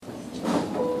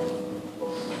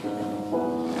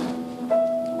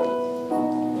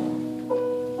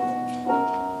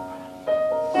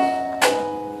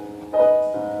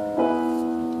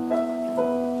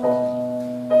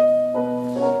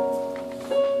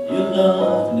Your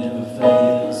love never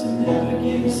fails and never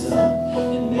gives up.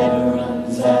 It never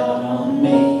runs out on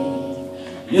me.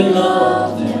 Your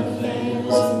love never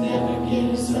fails and never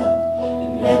gives up.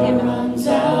 It never runs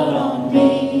out on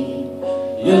me.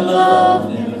 Your love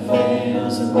never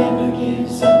fails and never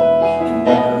gives up. It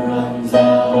never runs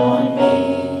out on me.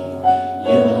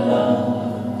 Your love.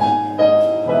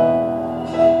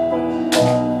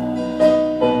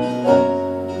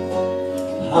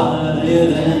 Higher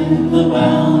than the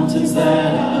mountains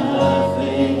that I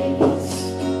face,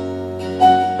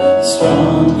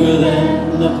 stronger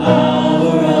than the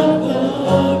power of the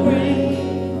grave,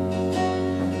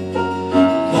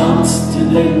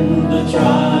 constant in the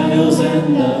trials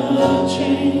and the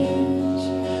change.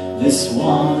 This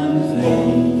one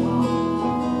thing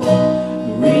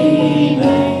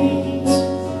remains.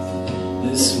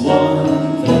 This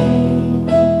one thing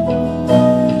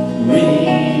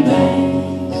remains.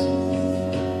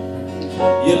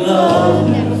 Your love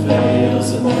never fails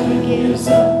and never gives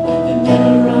up. It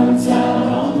never runs out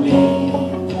on me.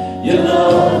 Your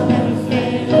love